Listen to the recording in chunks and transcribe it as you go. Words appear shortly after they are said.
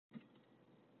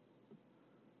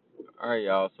All right,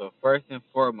 y'all. So first and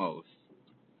foremost,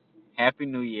 Happy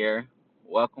New Year.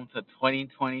 Welcome to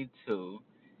 2022.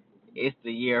 It's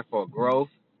the year for growth,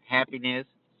 happiness,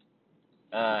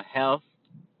 health,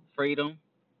 freedom,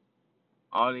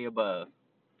 all the above.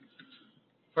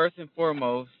 First and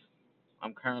foremost,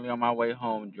 I'm currently on my way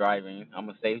home driving. I'm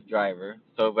a safe driver.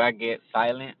 So if I get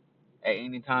silent at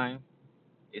any time,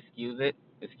 excuse it.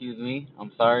 Excuse me.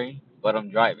 I'm sorry, but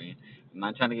I'm driving. I'm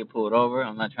not trying to get pulled over.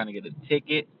 I'm not trying to get a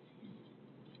ticket.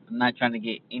 I'm not trying to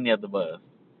get any of the above.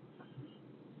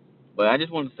 But I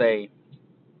just want to say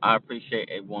I appreciate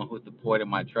everyone who supported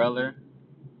my trailer.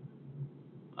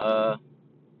 Uh,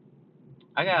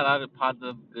 I got a lot of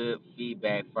positive, good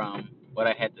feedback from what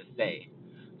I had to say.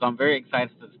 So I'm very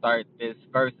excited to start this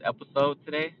first episode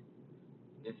today.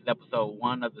 This is episode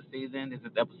one of the season. This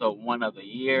is episode one of the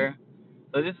year.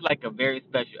 So this is like a very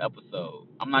special episode.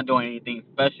 I'm not doing anything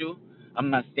special. I'm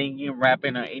not singing,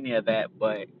 rapping, or any of that,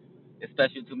 but it's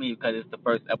special to me because it's the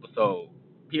first episode,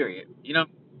 period.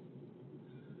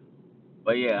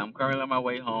 But yeah, I'm currently on my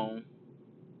way home,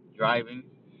 driving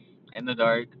in the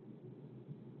dark.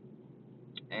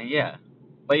 And yeah,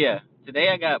 but yeah, today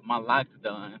I got my locks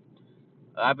done.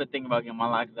 I've been thinking about getting my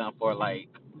locks done for like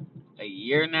a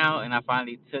year now, and I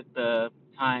finally took the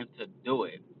time to do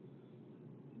it.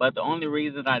 But the only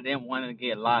reason I didn't want to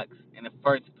get locks in the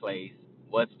first place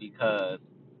was because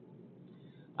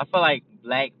I feel like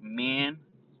black men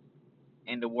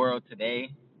in the world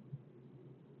today,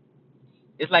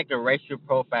 it's like a racial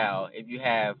profile if you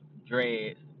have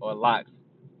dreads or locks.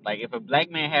 Like if a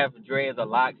black man have dreads or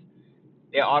locks,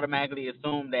 they automatically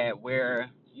assume that we're,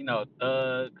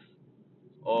 thugs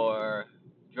or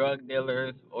drug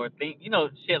dealers or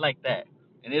shit like that.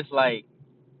 And it's like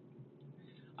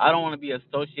I don't want to be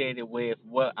associated with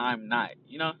what I'm not.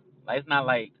 Like it's not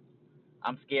like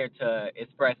I'm scared to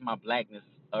express my blackness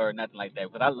or nothing like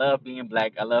that. Because I love being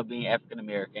black, I love being African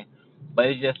American, but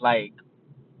it's just like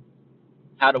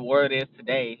how the world is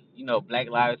today. Black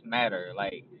lives matter.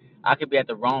 Like I could be at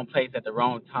the wrong place at the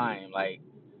wrong time. Like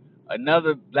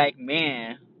another black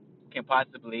man can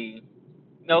possibly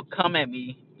come at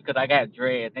me because I got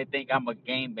dreads. They think I'm a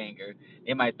game banger.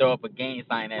 They might throw up a gang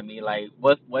sign at me like,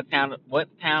 what town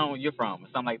you're from or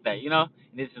something like that. And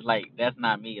it's just like that's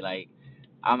not me. Like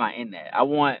I'm not in that. I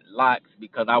want locks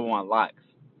because I want locks.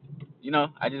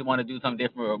 I just want to do something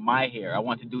different with my hair. I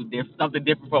want to do something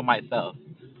different for myself.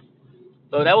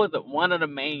 So that was one of the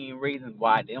main reasons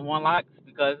why I didn't want locks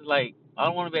because like I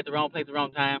don't want to be at the wrong place at the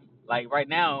wrong time. Like right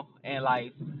now in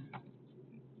life,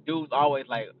 dudes always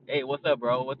like, "Hey, what's up,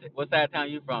 bro? What side of town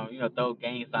you from?" Throw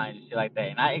gang signs and shit like that,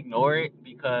 and I ignore it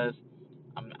because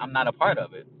I'm not a part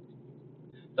of it.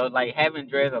 So like having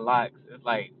dreads or locks, it's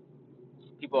like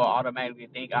people automatically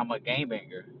think I'm a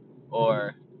gangbanger,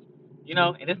 or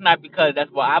and it's not because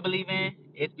that's what I believe in.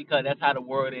 It's because that's how the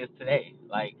world is today.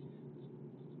 Like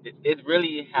it's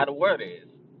really how the world is.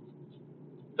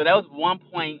 So that was one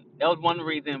point. That was one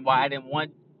reason why I didn't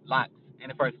want locks in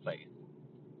the first place.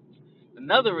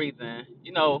 Another reason,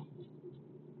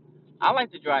 I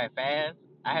like to drive fast.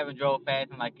 I haven't drove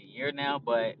fast in like a year now,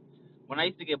 but when I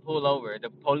used to get pulled over, the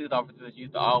police officers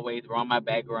used to always run my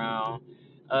background.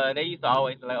 They used to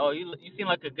always be like, "Oh, you seem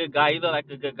like a good guy. You look like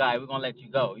a good guy. We're gonna let you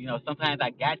go." Sometimes I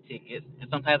got tickets, and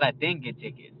sometimes I didn't get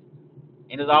tickets,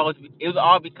 and it was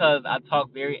all because I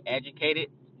talk very educated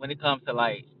when it comes to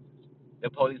like the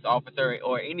police officer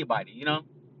or anybody.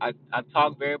 I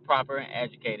talk very proper and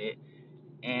educated,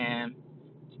 and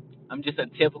I'm just a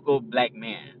typical black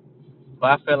man.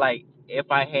 But I feel like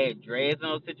if I had dreads in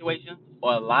those situations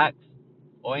or locks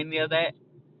or any of that,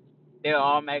 they'll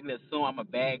automatically assume I'm a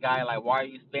bad guy. Like, why are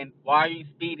you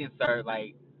speeding, sir?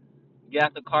 Like, get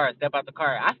out the car, step out the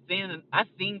car. I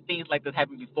seen things like this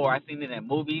happen before. I seen it in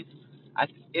movies.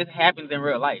 It happens in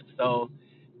real life. So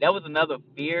that was another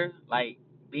fear, like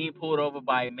being pulled over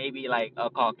by maybe like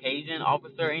a Caucasian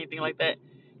officer or anything like that.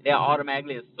 They'll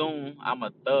automatically assume I'm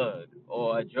a thug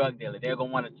or a drug dealer. They're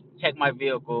gonna want to check my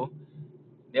vehicle.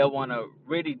 They'll want to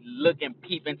really look and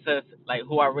peep into like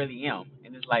who I really am,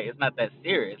 and it's like it's not that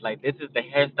serious. Like this is the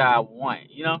hairstyle I want.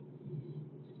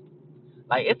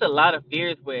 Like it's a lot of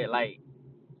fears with like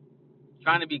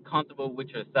trying to be comfortable with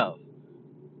yourself.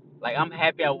 Like I'm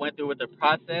happy I went through with the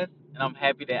process, and I'm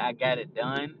happy that I got it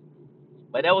done.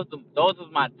 But those was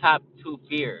my top two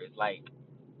fears. Like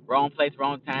wrong place,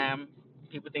 wrong time.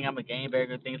 People think I'm a game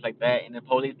burger, things like that, and the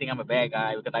police think I'm a bad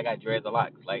guy because I got dreads a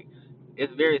lot. Like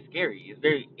it's very scary. It's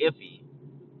very iffy,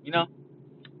 you know.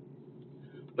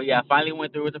 But yeah, I finally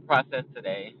went through with the process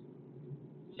today.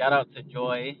 Shout out to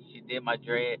Joy. She did my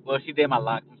dread. Well, she did my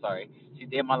locks. I'm sorry. She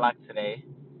did my locks today,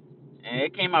 and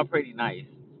it came out pretty nice.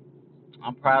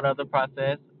 I'm proud of the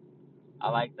process. I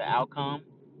like the outcome.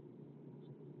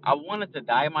 I wanted to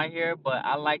dye my hair, but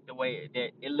I like the way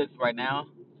it looks right now.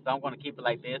 So I'm gonna keep it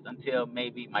like this until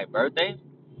maybe my birthday.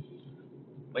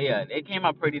 But yeah, it came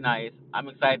out pretty nice. I'm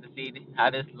excited to see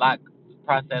how this lock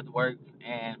process works,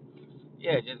 and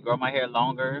yeah, just grow my hair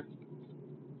longer.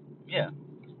 Yeah.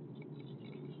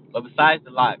 But besides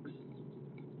the locks,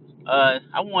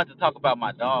 I wanted to talk about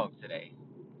my dog today.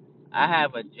 I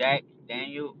have a Jack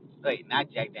Daniel. Wait, not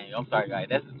Jack Daniel. I'm sorry, guys.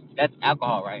 That's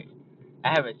alcohol, right? I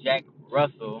have a Jack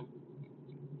Russell.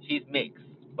 She's mixed,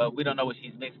 but we don't know what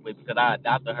she's mixed with because I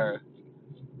adopted her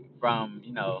from,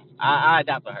 I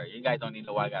adopted her. You guys don't even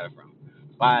know where I got her from.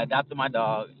 But I adopted my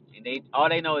dog, and they all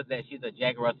they know is that she's a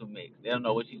Jack Russell mix. They don't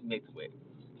know what she's mixed with.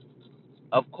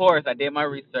 Of course, I did my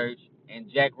research,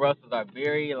 and Jack Russells are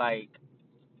very like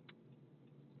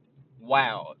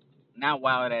wild. Not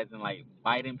wild as in like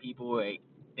biting people or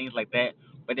things like that,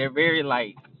 but they're very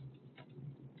like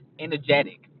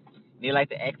energetic. They like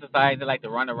to exercise. They like to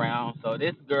run around. So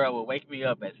this girl will wake me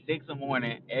up at 6 in the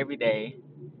morning every day,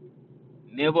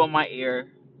 nibble on my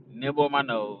ear, nibble on my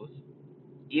nose,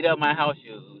 eat up my house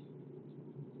shoes,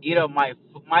 eat up my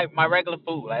regular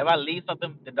food. Like if I leave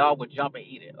something, the dog would jump and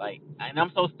eat it. Like, and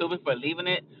I'm so stupid for leaving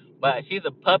it, but she's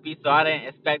a puppy, so I didn't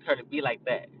expect her to be like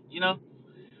that, you know.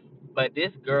 But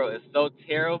this girl is so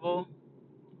terrible.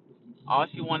 All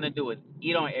she want to do is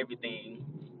eat on everything.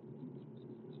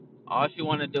 All she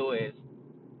want to do is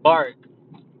bark,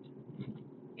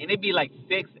 and it'd be like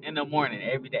 6 in the morning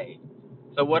every day.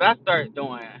 So what I started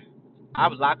doing, I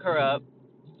would lock her up,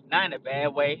 not in a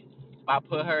bad way. But I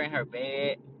put her in her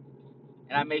bed,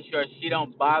 and I make sure she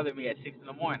don't bother me at 6 in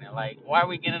the morning. Like, why are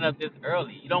we getting up this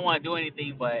early? You don't want to do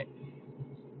anything but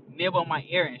nibble on my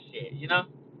ear and shit, you know?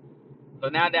 So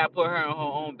now that I put her in her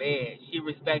own bed, she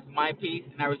respects my peace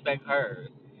and I respect hers.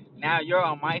 Now you're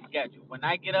on my schedule. When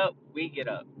I get up, we get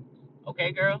up.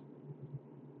 Okay, girl?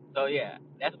 So yeah,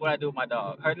 that's what I do with my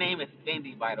dog. Her name is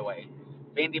Fendi, by the way.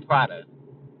 Fendi Prada.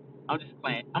 I'm just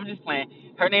playing. I'm just playing.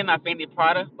 Her name not Fendi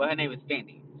Prada, but her name is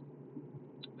Fendi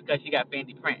because she got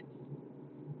Fendi prints.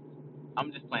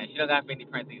 I'm just playing. She don't got Fendi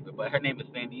prints either, but her name is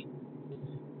Fendi.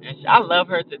 And I love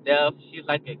her to death. She's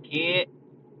like a kid.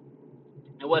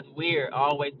 And what's weird, I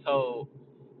always told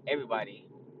everybody,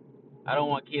 I don't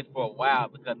want kids for a while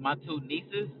because my two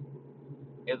nieces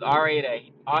is already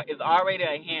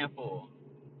a handful.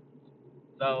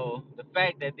 So the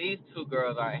fact that these two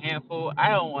girls are a handful, I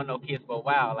don't want no kids for a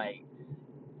while. Like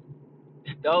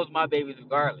those my babies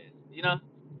regardless, you know?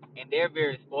 And they're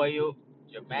very spoiled,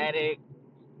 dramatic.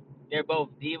 They're both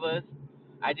divas.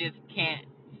 I just can't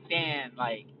stand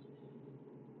like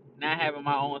not having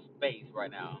my own space right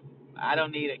now. I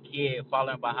don't need a kid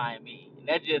following behind me.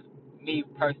 That's just me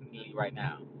personally right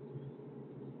now.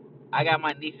 I got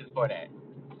my nieces for that.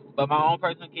 But my own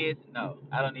personal kids, no.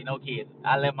 I don't need no kids.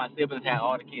 I let my siblings have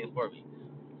all the kids for me.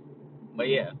 But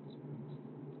yeah.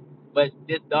 But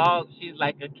this dog, she's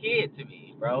like a kid to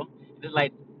me, bro. It's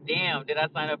like, damn, did I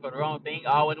sign up for the wrong thing?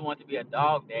 I always wanted to be a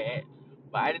dog dad.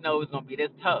 But I didn't know it was gonna be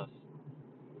this tough.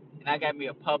 And I got me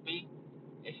a puppy,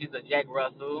 and she's a Jack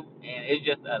Russell, and it's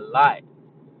just a lot.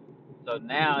 So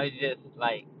now it's just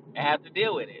like I have to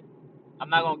deal with it. I'm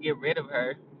not gonna get rid of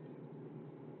her,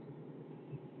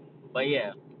 but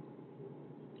yeah,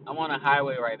 I'm on a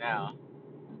highway right now.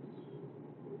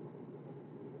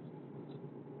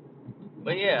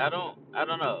 But yeah, I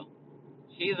don't know.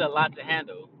 She's a lot to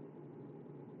handle.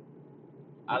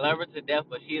 I love her to death,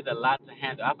 but she is a lot to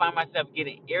handle. I find myself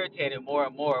getting irritated more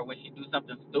and more when she do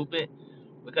something stupid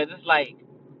because it's like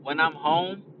when I'm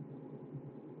home,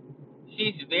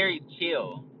 she's very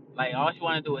chill. Like all she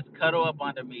want to do is cuddle up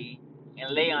under me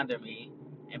and lay under me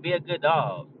and be a good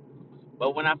dog.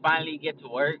 But when I finally get to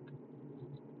work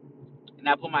and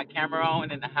I put my camera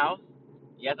on in the house,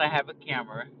 yes, I have a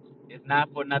camera. It's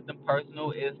not for nothing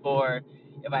personal. It's for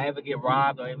if I ever get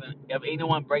robbed or even if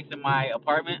anyone breaks in my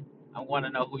apartment, I want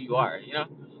to know who you are, you know?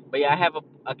 But yeah, I have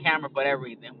a camera for that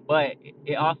reason. But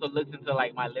it also looks into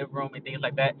like my living room and things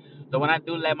like that. So when I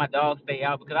do let my dog stay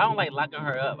out, because I don't like locking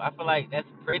her up, I feel like that's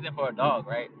prison for a dog,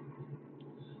 right?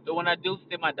 So when I do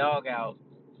sit my dog out,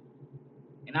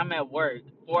 and I'm at work,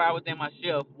 4 hours in my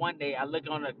shift, one day I look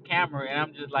on the camera and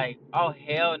I'm just like, oh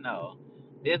hell no.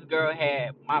 This girl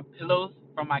had my pillows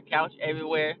from my couch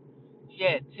everywhere. She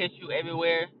had tissue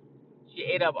everywhere. She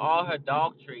ate up all her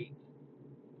dog treats.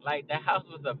 Like the house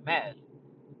was a mess.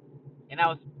 And I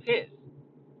was pissed.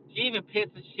 She even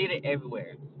pissed and shitted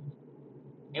everywhere.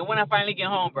 And when I finally get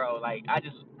home, bro, like I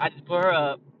just put her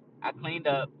up, I cleaned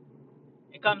up,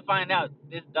 and come to find out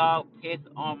this dog pissed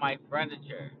on my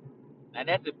furniture. Now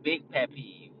that's a big pet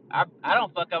peeve. I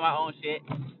don't fuck up my own shit.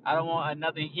 I don't want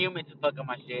another human to fuck up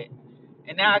my shit.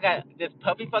 And now I got this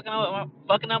puppy fucking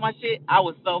up my shit. I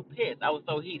was so pissed. I was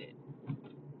so heated.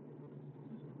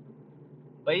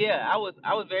 But yeah, I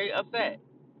was very upset.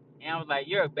 And I was like,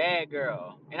 "You're a bad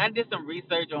girl." And I did some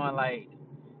research on like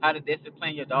how to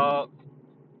discipline your dog.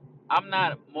 I'm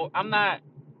not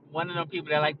one of them people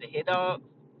that like to hit dogs.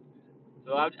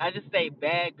 So I just say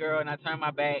bad girl, and I turn my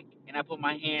back, and I put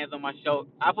my hands on my shoulder.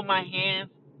 I put my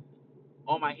hands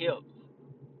on my hips,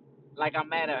 like I'm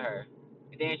mad at her.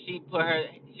 And then she put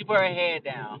her head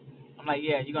down. I'm like,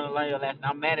 yeah, you're gonna learn your lesson.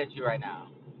 I'm mad at you right now.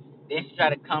 Then she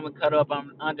tried to come and cuddle up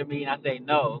under me, and I say,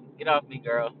 no, get off me,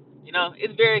 girl.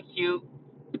 It's very cute.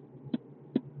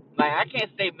 Like I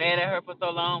can't stay mad at her for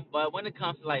so long, but when it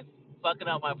comes to like fucking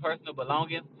up my personal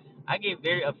belongings, I get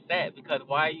very upset because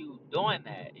why are you doing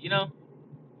that?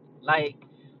 Like,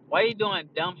 why are you doing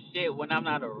dumb shit when I'm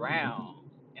not around?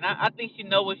 And I think she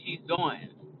know what she's doing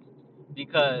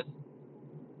because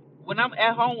when I'm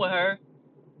at home with her,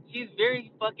 she's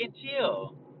very fucking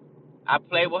chill. I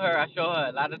play with her. I show her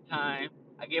a lot of time.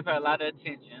 I give her a lot of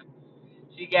attention.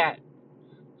 She got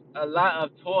a lot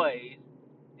of toys,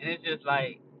 and it's just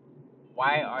like,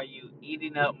 why are you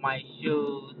eating up my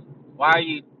shoes? Why are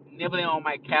you nibbling on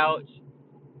my couch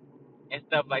and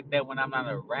stuff like that when I'm not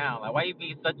around? Like, why are you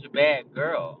being such a bad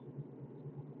girl?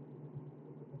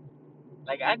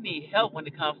 Like, I need help when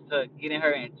it comes to getting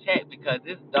her in check because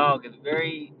this dog is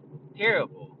very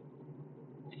terrible.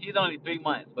 She's only 3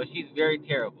 months, but she's very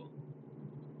terrible.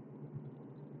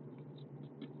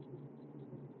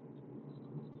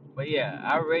 But yeah,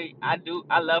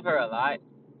 I love her a lot,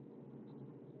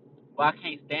 but I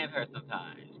can't stand her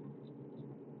sometimes.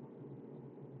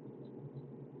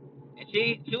 And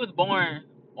she was born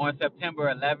on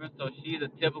September 11th, so she's a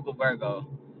typical Virgo.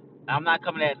 I'm not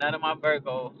coming at none of my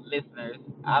Virgo listeners.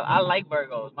 I like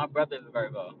Virgos. My brother's a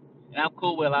Virgo, and I'm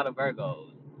cool with a lot of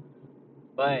Virgos.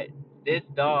 But this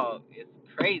dog is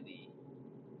crazy.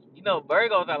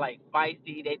 Virgos are like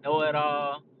feisty. They know it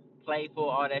all, playful,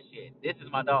 all that shit. This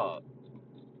is my dog,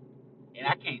 and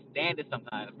I can't stand it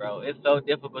sometimes, bro. It's so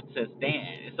difficult to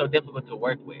stand. It's so difficult to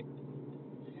work with.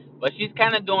 But she's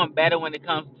kind of doing better when it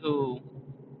comes to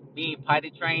being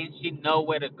potty trained. She know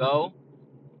where to go.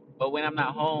 But when I'm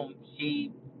not home,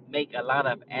 she make a lot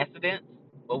of accidents.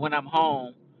 But when I'm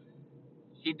home,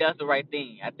 she does the right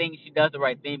thing. I think she does the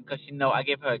right thing because she know I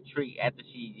give her a treat after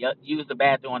she used the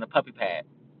bathroom on the puppy pad.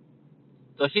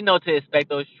 So she know to expect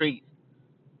those treats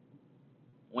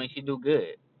when she do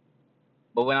good.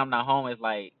 But when I'm not home, it's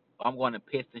like I'm going to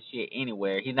piss and shit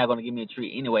anywhere. He's not going to give me a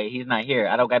treat anyway. He's not here.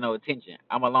 I don't got no attention.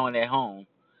 I'm alone at home.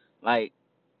 Like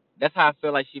that's how I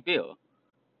feel like she feel,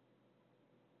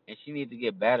 and she needs to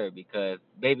get better because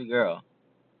baby girl,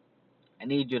 I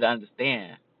need you to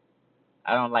understand.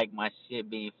 I don't like my shit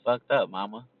being fucked up,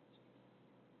 mama.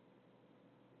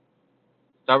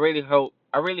 So I really hope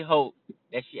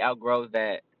that she outgrows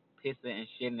that pissing and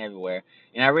shitting everywhere.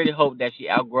 And I really hope that she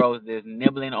outgrows this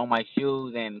nibbling on my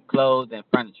shoes and clothes and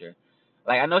furniture.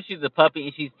 Like I know she's a puppy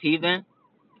and she's teething,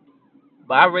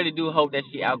 but I really do hope that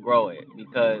she outgrow it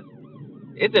because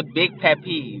it's a big pet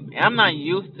peeve. And I'm not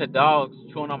used to dogs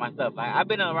chewing on my stuff. Like I've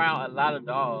been around a lot of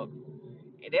dogs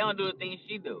and they don't do the things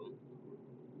she do.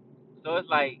 So it's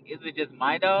like, is it just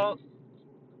my dog?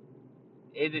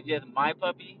 Is it just my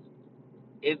puppy?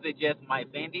 Is it just my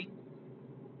Fendi?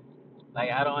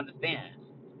 Like I don't understand.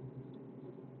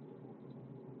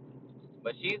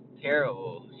 But she's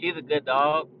terrible. She's a good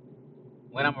dog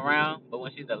when I'm around, but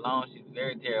when she's alone, she's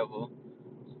very terrible.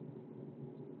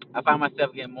 I find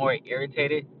myself getting more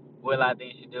irritated with a lot of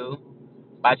things she do.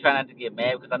 But I try not to get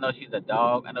mad because I know she's a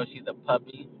dog. I know she's a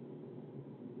puppy,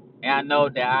 and I know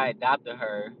that I adopted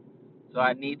her, so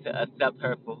I need to accept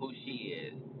her for who she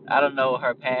is. I don't know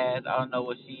her past. I don't know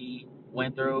what she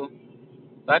went through.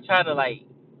 So I try to like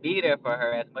be there for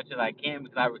her as much as I can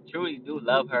because I truly do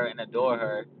love her and adore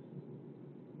her.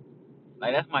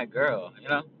 Like that's my girl.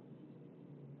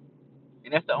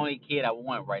 And that's the only kid I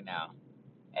want right now.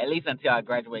 At least until I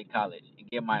graduate college and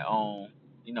get my own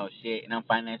shit, and I'm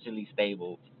financially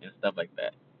stable and stuff like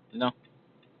that. You know?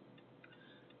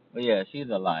 But yeah, she's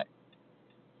a lot.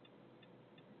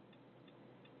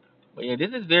 But yeah,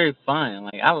 this is very fun.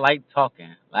 Like I like talking.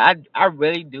 Like I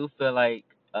really do feel like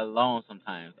alone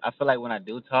sometimes. I feel like when I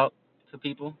do talk to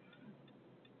people,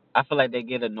 I feel like they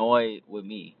get annoyed with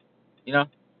me. You know?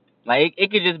 Like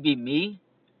it could just be me,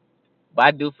 but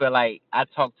I do feel like I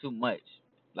talk too much.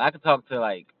 Like I could talk to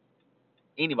like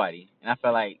anybody. And I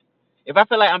feel like if I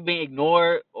feel like I'm being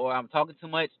ignored or I'm talking too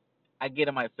much, I get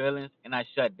in my feelings and I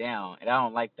shut down. And I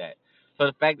don't like that. So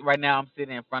the fact that right now I'm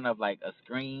sitting in front of like a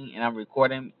screen and I'm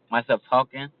recording myself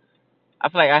talking, I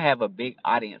feel like I have a big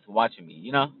audience watching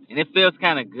me, and it feels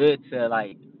kind of good to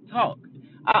like talk.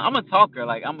 I'm a talker,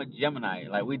 like I'm a Gemini,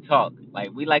 like we talk,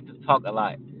 like we like to talk a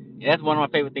lot, and that's one of my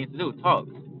favorite things to do, talk.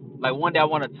 Like one day I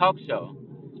want a talk show,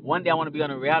 one day I want to be on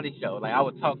a reality show. Like I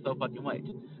would talk so fucking much.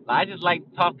 Like I just like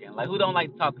talking. Like who don't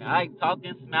like talking? I like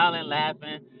talking, smiling,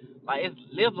 laughing. Like it's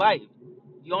live life.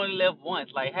 You only live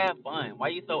once. Like have fun. Why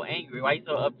you so angry? Why you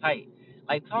so uptight?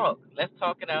 Like talk. Let's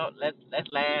talk it out. Let's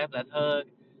laugh. Let's hug.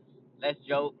 Let's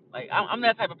joke. Like I'm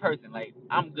that type of person. Like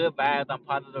I'm good vibes. I'm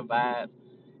positive vibes.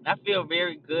 And I feel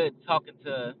very good talking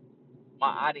to my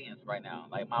audience right now.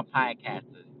 Like my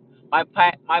podcasters, my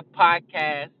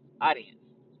podcast audience.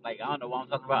 Like I don't know what I'm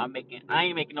talking about. I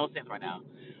ain't making no sense right now.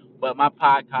 But my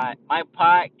podcast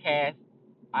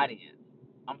audience.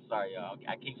 I'm sorry, y'all.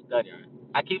 I keep stuttering.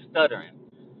 I keep stuttering.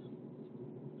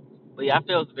 But yeah, I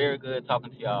feel very good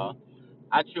talking to y'all.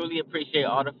 I truly appreciate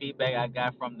all the feedback I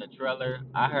got from the trailer.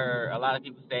 I heard a lot of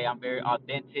people say I'm very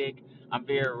authentic, I'm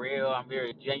very real, I'm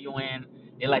very genuine.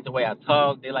 They like the way I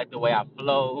talk, they like the way I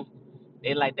flow,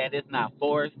 they like that it's not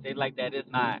forced, they like that it's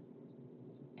not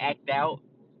act out,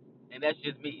 and that's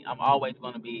just me. I'm always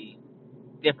going to be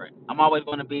different. I'm always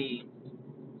going to be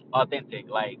authentic.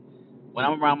 Like when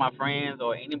I'm around my friends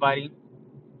or anybody,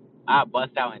 I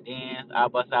bust out and dance, I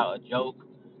bust out a joke,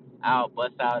 I'll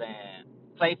bust out and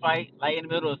play fight. Like in the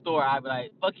middle of the store, I'll be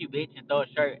like, "Fuck you, bitch," and throw a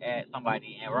shirt at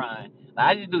somebody and run. Like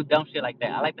I just do dumb shit like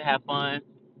that. I like to have fun,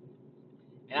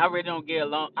 and I really don't get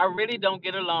along. I really don't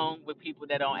get along with people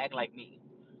that don't act like me.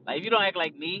 Like if you don't act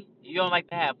like me, you don't like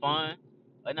to have fun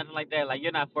or nothing like that. Like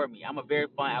you're not for me. I'm a very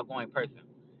fun, outgoing person,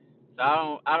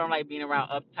 so I don't like being around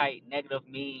uptight, negative,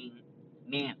 mean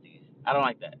Nancy's. I don't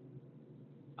like that.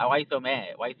 Like, why you so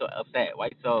mad? Why you so upset? Why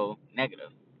you so negative?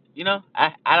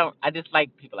 I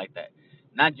dislike people like that.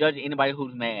 Not judging anybody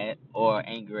who's mad or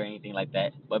angry or anything like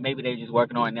that, but maybe they're just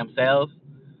working on themselves.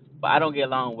 But I don't get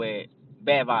along with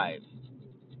bad vibes.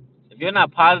 If you're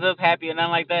not positive, happy, or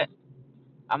nothing like that,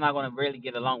 I'm not gonna really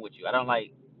get along with you. I don't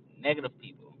like negative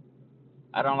people.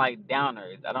 I don't like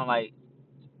downers. I don't like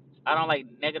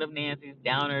negative Nancy's,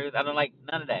 downers. I don't like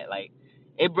none of that. Like,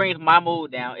 it brings my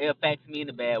mood down. It affects me in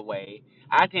a bad way.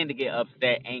 I tend to get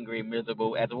upset, angry,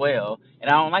 miserable as well, and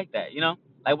I don't like that.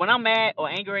 Like when I'm mad or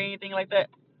angry or anything like that,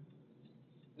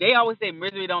 they always say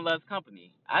misery don't love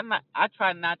company. I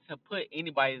try not to put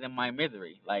anybody in my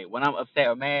misery. Like when I'm upset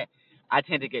or mad, I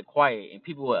tend to get quiet, and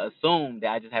people will assume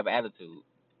that I just have an attitude,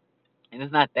 and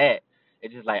it's not that.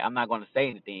 It's just like I'm not going to say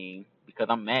anything because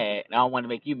I'm mad, and I don't want to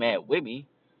make you mad with me.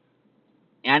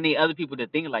 And I need other people to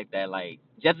think like that. Like,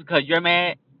 just because you're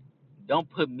mad, don't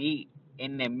put me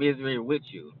in that misery with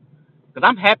you. Because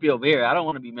I'm happy over here. I don't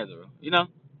want to be miserable. And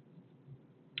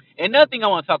another thing I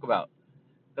want to talk about,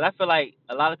 because I feel like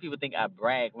a lot of people think I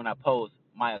brag when I post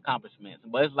my accomplishments.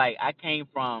 But it's like I came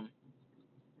from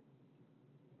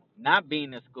not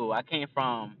being in school. I came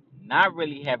from not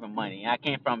really having money. I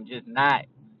came from just not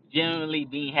genuinely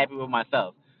being happy with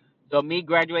myself. So me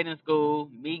graduating school,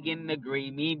 me getting a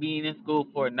degree, me being in school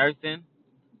for nursing,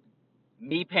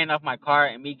 me paying off my car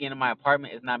and me getting my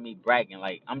apartment is not me bragging.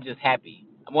 Like I'm just happy.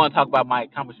 I'm going to talk about my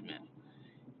accomplishments,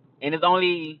 and it's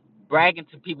only bragging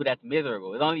to people that's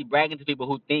miserable. It's only bragging to people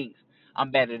who thinks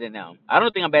I'm better than them. I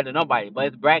don't think I'm better than nobody, but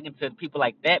it's bragging to people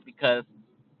like that because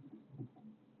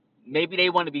maybe they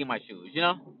want to be in my shoes.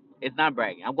 It's not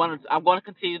bragging. I'm going to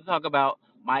continue to talk about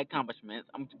my accomplishments.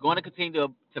 I'm going to continue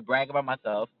to brag about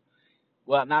myself.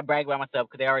 Well, not brag about myself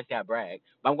because they already say I brag,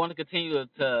 but I'm going to continue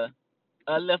to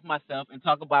uplift myself and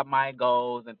talk about my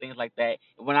goals and things like that.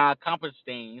 And when I accomplish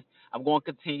things, I'm going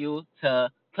to continue to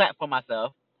clap for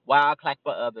myself while I clap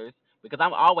for others because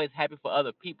I'm always happy for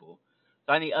other people.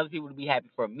 So I need other people to be happy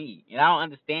for me. And I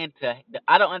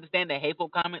don't understand the hateful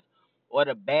comments or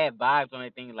the bad vibes or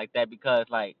anything like that because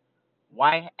like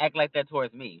why act like that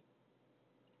towards me?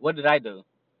 What did I do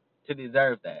to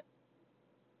deserve that?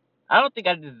 I don't think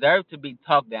I deserve to be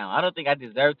talked down. I don't think I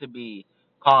deserve to be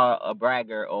called a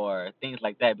bragger or things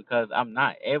like that because I'm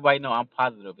not. Everybody know I'm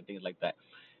positive and things like that.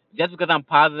 Just because I'm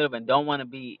positive and don't want to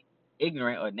be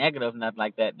ignorant or negative, nothing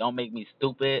like that, don't make me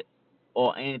stupid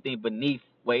or anything beneath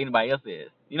what anybody else is.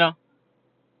 Like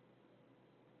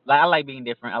I like being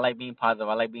different. I like being positive.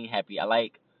 I like being happy. I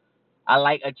like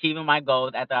achieving my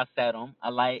goals after I set them. I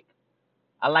like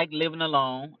living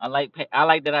alone. I like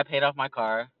that I paid off my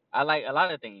car. I like a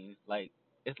lot of things. Like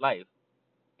it's life.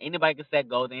 Anybody can set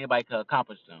goals. Anybody can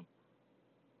accomplish them.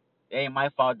 It ain't my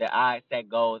fault that I set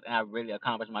goals and I really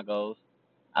accomplished my goals.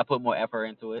 I put more effort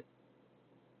into it.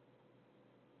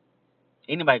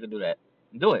 Anybody can do that.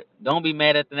 Do it. Don't be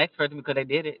mad at the next person because they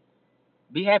did it.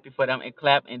 Be happy for them and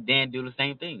clap and then do the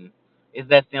same thing. It's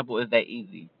that simple. It's that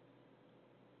easy.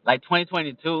 Like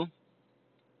 2022,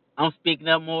 I'm speaking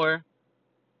up more.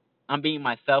 I'm being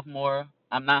myself more.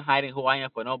 I'm not hiding who I am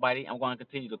for nobody. I'm going to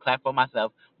continue to clap for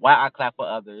myself while I clap for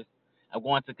others. I'm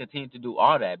going to continue to do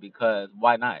all that because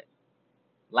why not?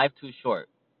 Life too short.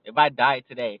 If I died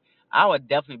today, I would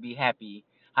definitely be happy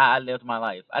how I lived my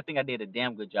life. I think I did a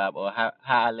damn good job of how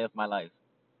I lived my life.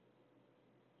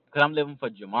 Because I'm living for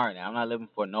Jamar now. I'm not living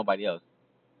for nobody else.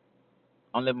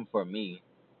 I'm living for me.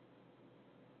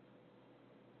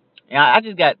 And I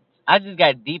just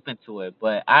got deep into it,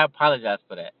 but I apologize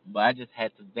for that. But I just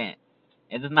had to vent.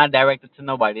 And it's not directed to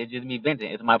nobody. It's just me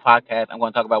venting. It's my podcast. I'm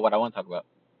going to talk about what I want to talk about.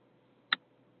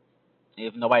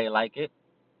 If nobody like it,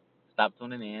 stop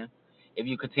tuning in. If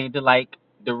you continue to like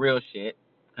the real shit,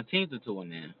 continue to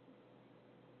tune in.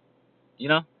 You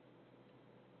know?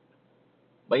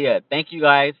 But yeah, thank you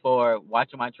guys for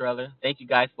watching my trailer. Thank you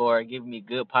guys for giving me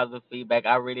good positive feedback.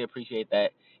 I really appreciate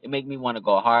that. It made me want to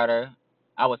go harder.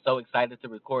 I was so excited to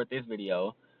record this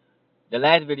video. The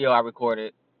last video I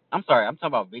recorded, I'm sorry, I'm talking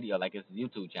about video like it's a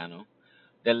YouTube channel.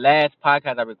 The last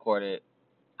podcast I recorded,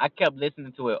 I kept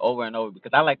listening to it over and over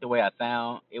because I like the way I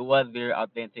sound. It was very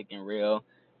authentic and real.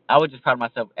 I was just proud of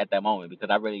myself at that moment because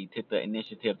I really took the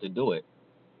initiative to do it.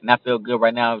 And I feel good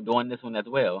right now doing this one as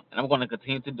well. And I'm going to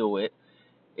continue to do it.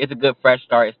 It's a good fresh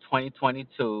start. It's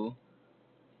 2022.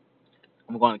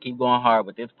 I'm going to keep going hard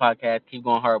with this podcast, keep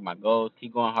going hard with my goals,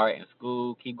 keep going hard in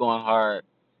school, keep going hard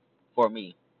for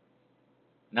me.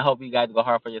 And I hope you guys go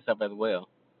hard for yourself as well.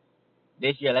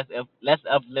 This year, let's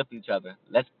uplift each other.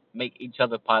 Let's make each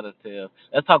other positive.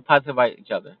 Let's talk positive about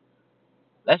each other.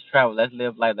 Let's travel. Let's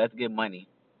live life. Let's get money.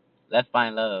 Let's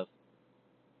find love.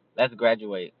 Let's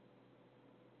graduate.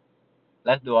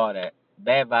 Let's do all that.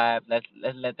 Bad vibes. Let's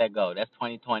let that go. That's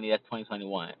 2020. That's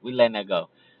 2021. We letting that go.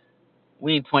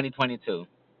 We in 2022.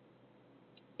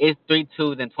 It's 3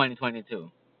 2s in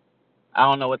 2022. I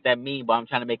don't know what that means, but I'm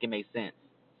trying to make it make sense.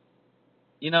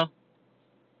 You know,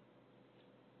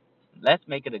 let's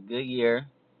make it a good year.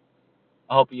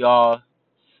 I hope you all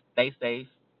stay safe,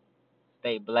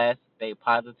 stay blessed, stay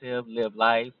positive, live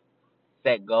life,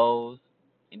 set goals,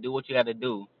 and do what you got to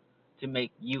do to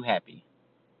make you happy.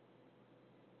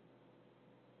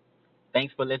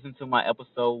 Thanks for listening to my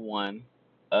episode 1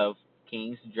 of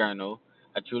King's Journal.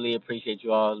 I truly appreciate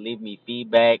you all. Leave me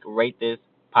feedback, rate this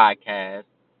podcast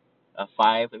a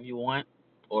 5 if you want,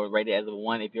 or rate it as a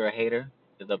 1 if you're a hater.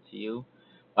 It's up to you.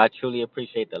 But I truly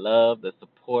appreciate the love, the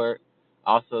support.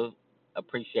 Also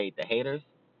appreciate the haters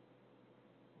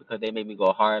because they made me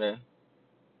go harder.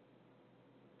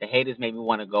 The haters made me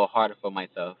want to go harder for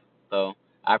myself. So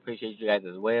I appreciate you guys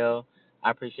as well. I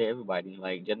appreciate everybody.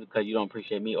 Like just because you don't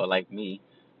appreciate me or like me,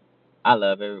 I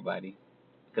love everybody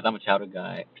because I'm a child of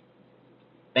God.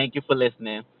 Thank you for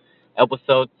listening.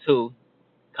 Episode 2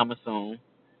 coming soon.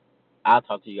 I'll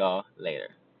talk to y'all later.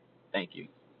 Thank you.